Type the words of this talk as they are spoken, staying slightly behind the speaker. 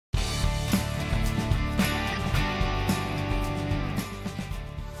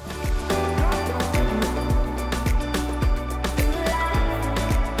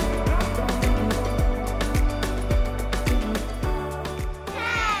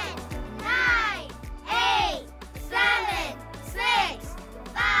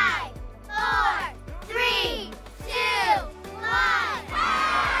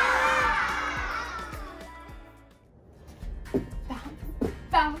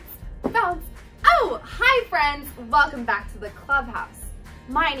bounce. Oh, hi friends! Welcome back to the clubhouse.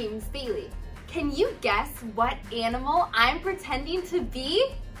 My name's Bailey. Can you guess what animal I'm pretending to be?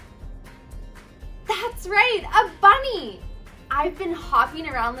 That's right, a bunny! I've been hopping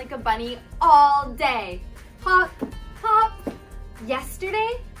around like a bunny all day. Hop, hop.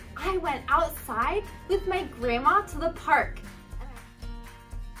 Yesterday, I went outside with my grandma to the park.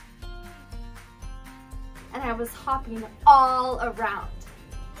 And I was hopping all around.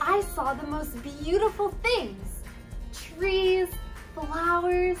 I saw the most beautiful things. Trees,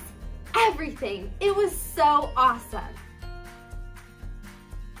 flowers, everything. It was so awesome.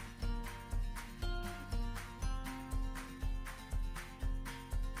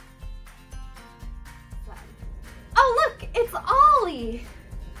 Oh look, it's Ollie.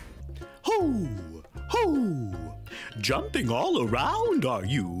 Ho, ho, jumping all around, are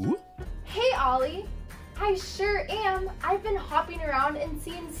you? Hey Ollie, I sure am. I've been hopping around and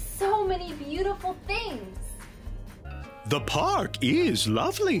seeing so many beautiful things. The park is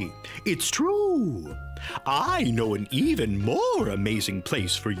lovely. It's true. I know an even more amazing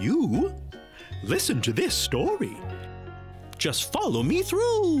place for you. Listen to this story. Just follow me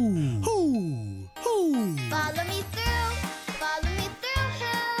through. Ho, ho. Follow me through, follow me through,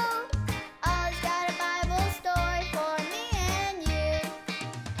 ho. Ollie's got a Bible story for me and you.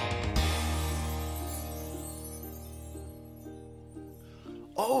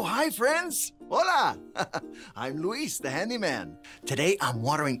 Oh, hi friends! Hola! I'm Luis, the handyman. Today I'm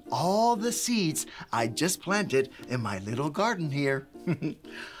watering all the seeds I just planted in my little garden here.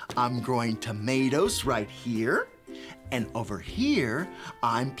 I'm growing tomatoes right here, and over here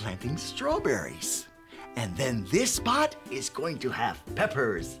I'm planting strawberries. And then this spot is going to have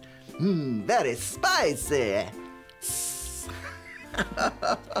peppers. That is spicy.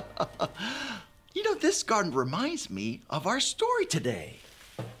 You know, this garden reminds me of our story today.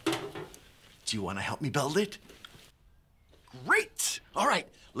 Do you want to help me build it? Great! All right,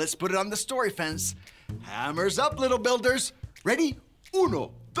 let's put it on the story fence. Hammers up, little builders. Ready?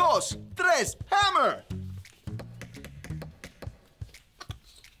 Uno, dos, tres, hammer!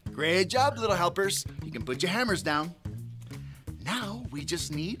 Great job, little helpers. You can put your hammers down. Now we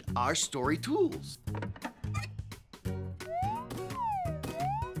just need our story tools.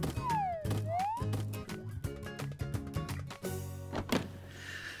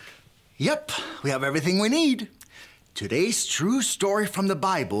 Yep, we have everything we need. Today's true story from the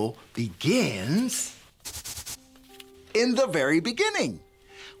Bible begins in the very beginning,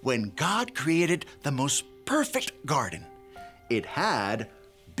 when God created the most perfect garden. It had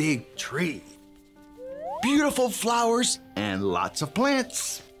big trees, beautiful flowers, and lots of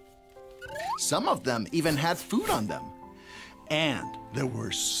plants. Some of them even had food on them. And there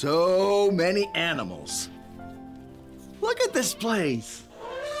were so many animals. Look at this place.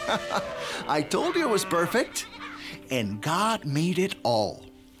 I told you it was perfect, and God made it all.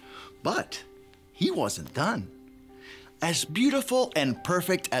 But He wasn't done. As beautiful and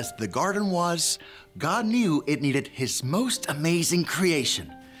perfect as the garden was, God knew it needed His most amazing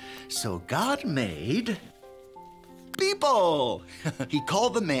creation. So God made people. He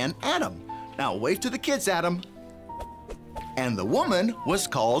called the man Adam. Now wave to the kids, Adam. And the woman was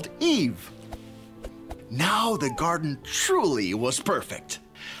called Eve. Now the garden truly was perfect.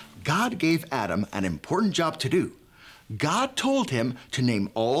 God gave Adam an important job to do. God told him to name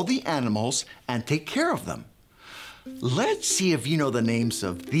all the animals and take care of them. Let's see if you know the names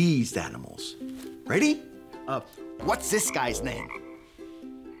of these animals. Ready? What's this guy's name?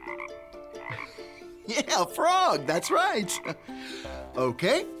 Yeah, a frog, that's right.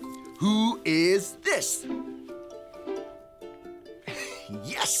 Okay, who is this?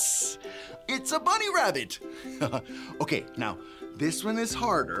 Yes, it's a bunny rabbit. Okay, now, this one is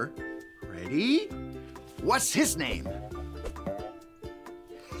harder. Ready? What's his name?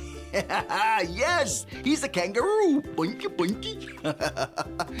 Yes, he's a kangaroo. Boinky, boinky.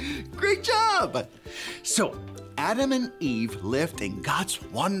 Great job. So, Adam and Eve lived in God's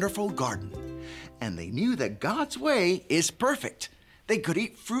wonderful garden, and they knew that God's way is perfect. They could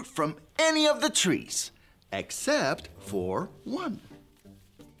eat fruit from any of the trees, except for one.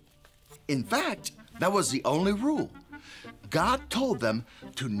 In fact, that was the only rule. God told them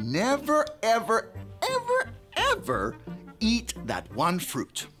to never, ever, ever, ever eat that one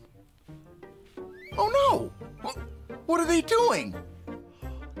fruit. Oh no! What are they doing?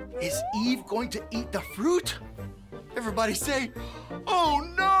 Is Eve going to eat the fruit? Everybody say, oh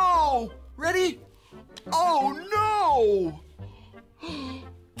no! Ready? Oh no!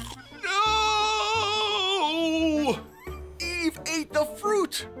 No! Eve ate the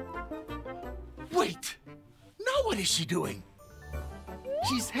fruit! Wait, now what is she doing?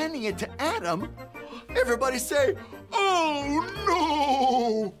 she's handing it to Adam, everybody say, "Oh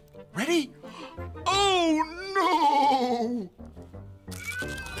no!" Ready? Oh no!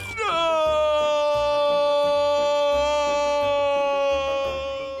 No!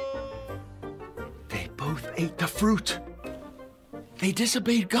 They both ate the fruit. They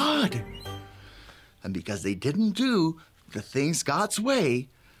disobeyed God. And because they didn't do the things God's way,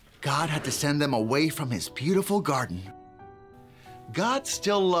 God had to send them away from his beautiful garden. God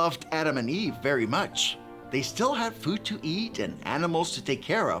still loved Adam and Eve very much. They still had food to eat and animals to take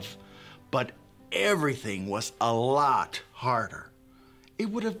care of, but everything was a lot harder. It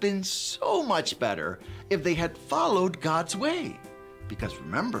would have been so much better if they had followed God's way. Because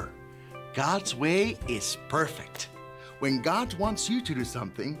remember, God's way is perfect. When God wants you to do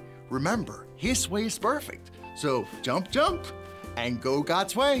something, remember, his way is perfect. So jump, jump, and go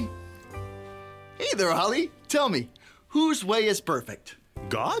God's way. Hey there, Holly. Tell me, whose way is perfect?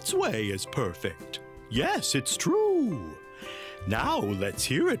 God's way is perfect. Yes, it's true. Now let's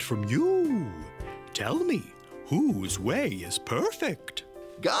hear it from you. Tell me, whose way is perfect?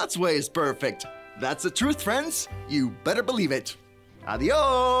 God's way is perfect. That's the truth, friends. You better believe it.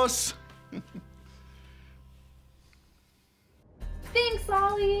 Adios. Thanks,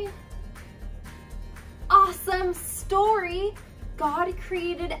 Ollie. Awesome story. God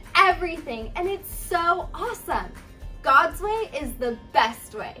created everything, and it's so awesome. God's way is the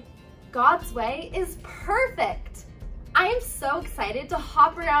best way. God's way is perfect. I am so excited to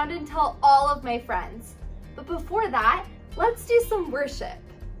hop around and tell all of my friends. But before that, let's do some worship.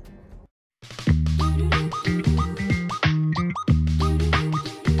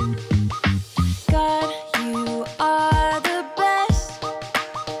 God, you are the best.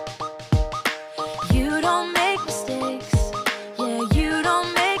 You don't make mistakes. Yeah, you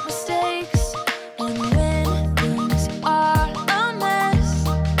don't make mistakes. And when things are a mess,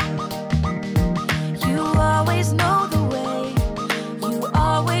 you always know the way. You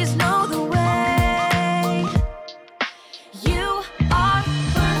always know the way. You are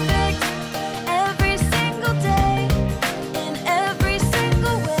perfect every single day, in every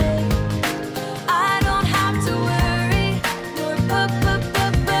single way. I don't have to worry. You're perfect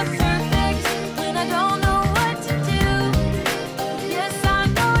when I don't know what to do. Yes, I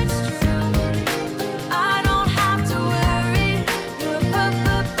know it's true. I don't have to worry. You're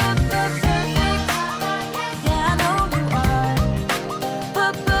perfect. Yeah, I know you are.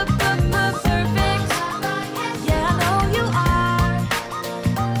 Perfect. Yeah, I know you are.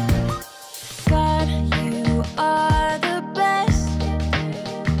 God, you are the best.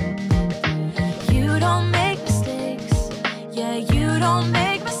 You don't make mistakes. Yeah, you don't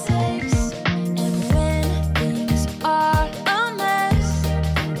make mistakes. And when things are a mess,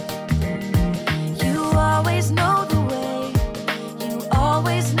 you always know the way. You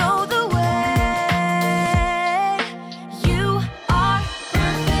always know the way. You are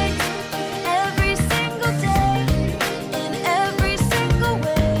perfect every single day, in every single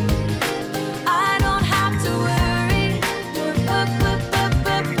way. I don't have to worry. You're perfect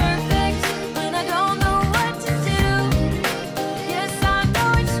when I don't know what to do. Yes, I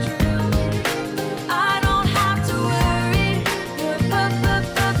know it's true. I don't have to worry. You're perfect.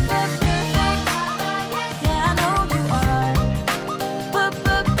 Yeah, I know you are.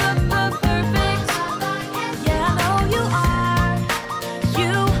 Perfect. Yeah, I know you are.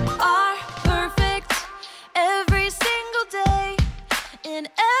 You are perfect every single day, in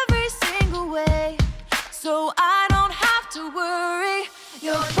every single way. So I don't have to worry.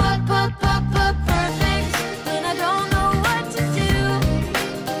 You're perfect when I don't know what to do.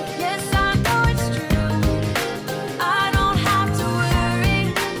 Yes, I know it's true. I don't have to worry.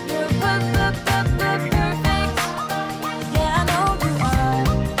 You're perfect. Yeah, I know you are.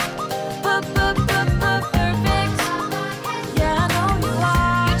 Perfect. Yeah, I know you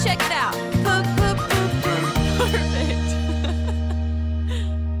are. You check it out. Perfect.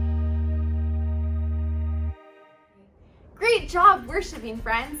 Great job worshiping,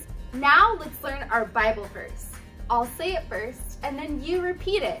 friends. Now let's learn our Bible verse. I'll say it first, and then you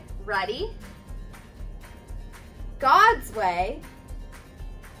repeat it. Ready? God's way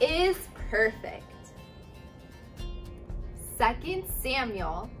is perfect. 2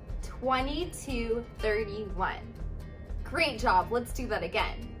 Samuel 22:31. Great job. Let's do that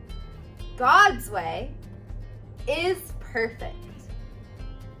again. God's way is perfect.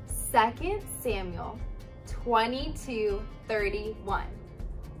 2 Samuel 22:31.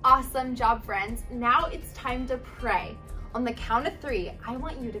 Awesome job, friends. Now it's time to pray. On the count of 3, I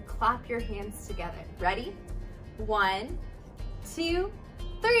want you to clap your hands together. Ready? 1, 2,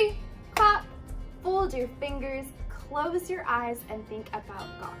 3. Clap. Fold your fingers, close your eyes and think about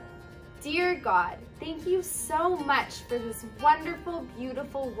God. Dear God, thank you so much for this wonderful,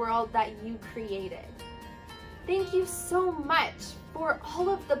 beautiful world that you created. Thank you so much for all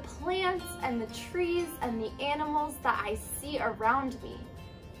of the plants and the trees and the animals that I see around me.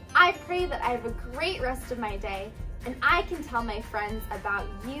 I pray that I have a great rest of my day and I can tell my friends about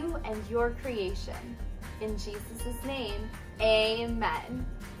you and your creation. In Jesus' name, amen.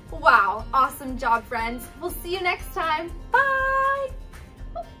 Wow, awesome job, friends. We'll see you next time. Bye!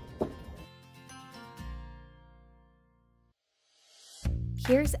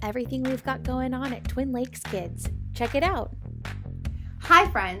 Here's everything we've got going on at Twin Lakes Kids. Check it out. Hi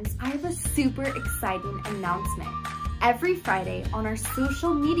friends, I have a super exciting announcement. Every Friday on our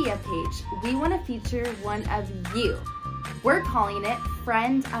social media page, we want to feature one of you. We're calling it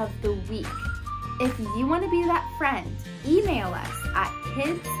Friend of the Week. If you want to be that friend, email us at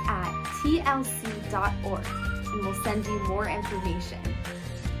kids@tlc.org and we'll send you more information.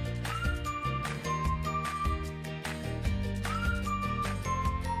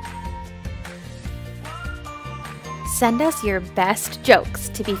 Send us your best jokes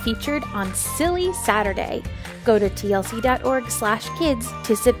to be featured on Silly Saturday. Go to tlc.org/kids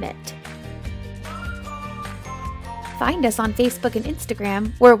to submit. Find us on Facebook and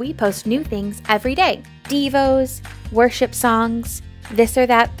Instagram where we post new things every day. Devos, worship songs, This or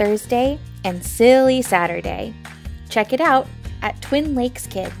That Thursday, and Silly Saturday. Check it out at Twin Lakes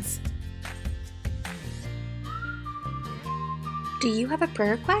Kids. Do you have a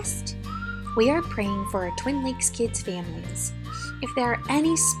prayer request? We are praying for our Twin Lakes Kids families. If there are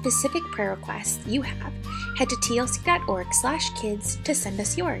any specific prayer requests you have, head to tlc.org/kids to send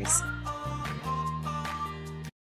us yours.